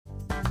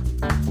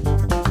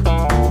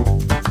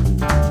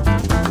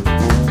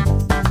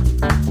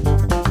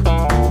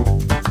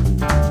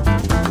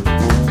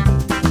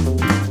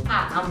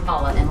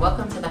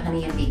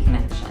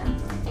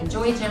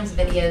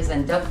videos,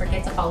 and don't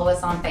forget to follow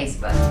us on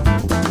Facebook.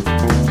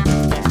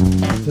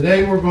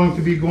 Today we're going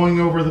to be going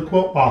over the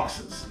quilt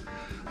boxes.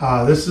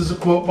 This is a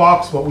quilt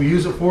box. What we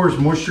use it for is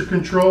moisture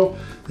control.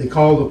 They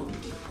call it a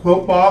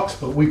quilt box,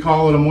 but we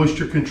call it a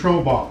moisture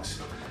control box.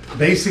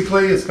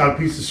 Basically, it's got a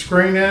piece of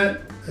screen in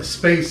it, a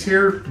space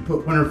here to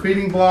put winter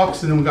feeding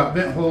blocks, and then we've got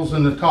vent holes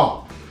in the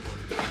top.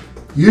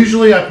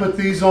 Usually I put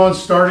these on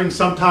starting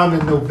sometime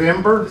in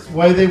November. The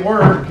way they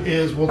work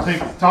is we'll take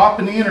the top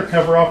and the inner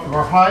cover off of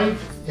our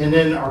hive, and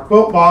then our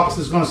quilt box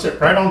is going to sit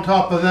right on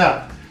top of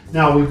that.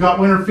 Now we've got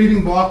winter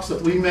feeding blocks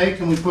that we make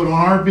and we put on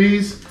our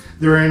bees.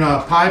 They're in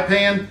a pie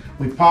pan.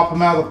 We pop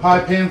them out of the pie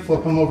pan,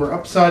 flip them over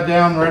upside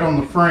down right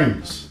on the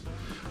frames.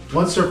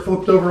 Once they're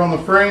flipped over on the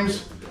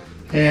frames,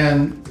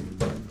 and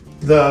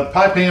the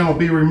pie pan will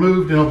be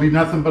removed and it'll be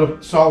nothing but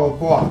a solid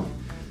block.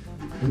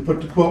 We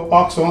put the quilt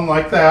box on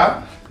like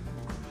that.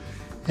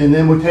 And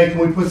then we take and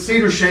we put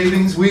cedar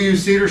shavings. We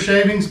use cedar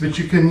shavings, but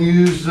you can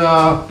use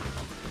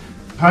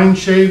pine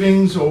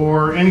shavings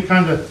or any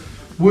kind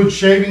of wood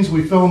shavings.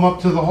 We fill them up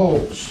to the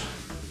holes.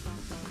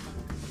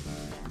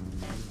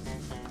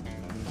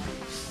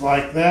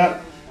 Like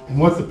that. And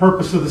what the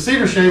purpose of the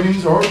cedar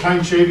shavings or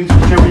pine shavings,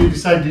 whichever you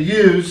decide to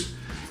use,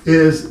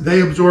 is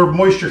they absorb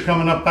moisture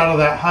coming up out of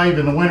that hive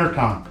in the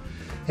wintertime.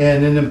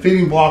 And in the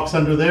feeding blocks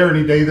under there,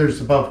 any day there's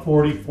about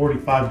 40,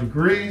 45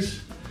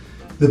 degrees,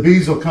 the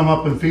bees will come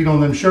up and feed on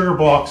them sugar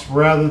blocks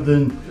rather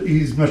than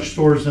eat as much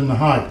stores in the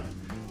hive.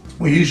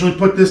 We usually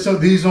put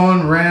these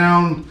on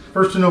around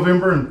 1st of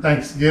November and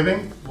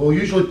Thanksgiving. We'll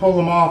usually pull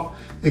them off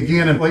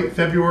again in late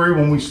February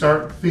when we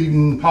start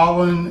feeding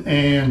pollen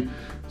and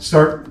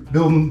start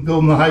building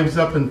the hives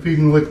up and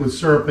feeding liquid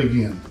syrup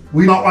again.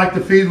 We don't like to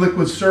feed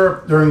liquid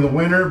syrup during the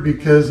winter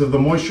because of the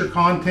moisture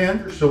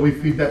content, so we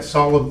feed that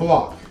solid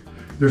block.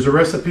 There's a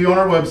recipe on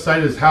our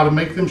website as how to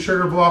make them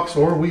sugar blocks,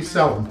 or we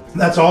sell them.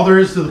 That's all there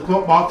is to the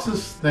quilt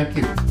boxes. Thank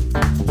you.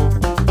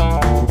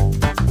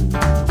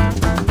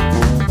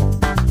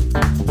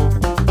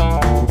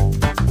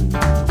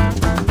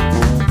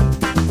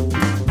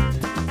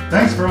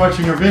 Thanks for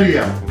watching our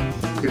video.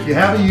 If you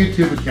have a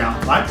YouTube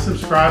account, like,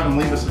 subscribe, and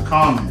leave us a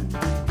comment.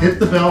 Hit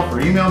the bell for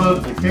email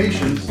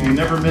notifications so you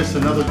never miss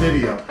another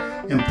video.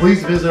 And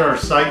please visit our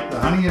site,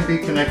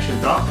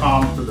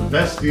 thehoneyandbeeconnection.com, for the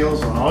best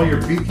deals on all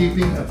your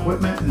beekeeping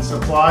equipment and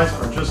supplies,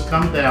 or just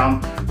come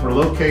down. We're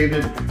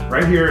located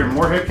right here in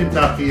Morehead,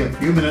 Kentucky, a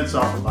few minutes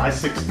off of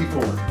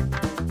I-64.